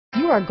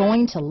are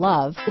going to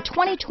love the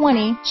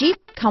 2020 Jeep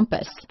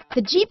Compass.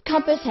 The Jeep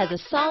Compass has a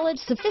solid,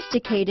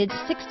 sophisticated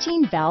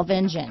 16-valve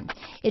engine.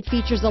 It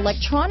features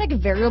electronic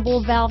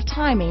variable valve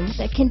timing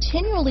that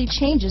continually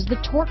changes the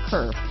torque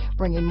curve,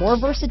 bringing more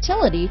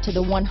versatility to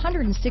the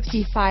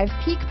 165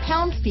 peak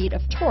pound-feet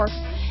of torque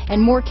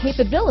and more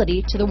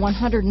capability to the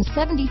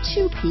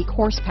 172 peak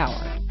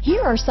horsepower.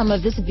 Here are some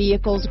of this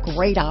vehicle's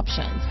great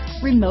options: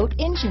 remote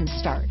engine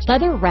start,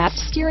 leather-wrapped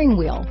steering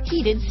wheel,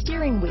 heated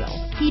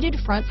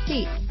front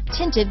seats,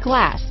 tinted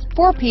glass,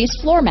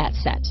 4-piece floor mat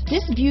set.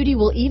 This beauty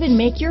will even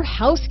make your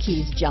house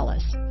keys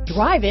jealous.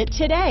 Drive it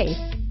today.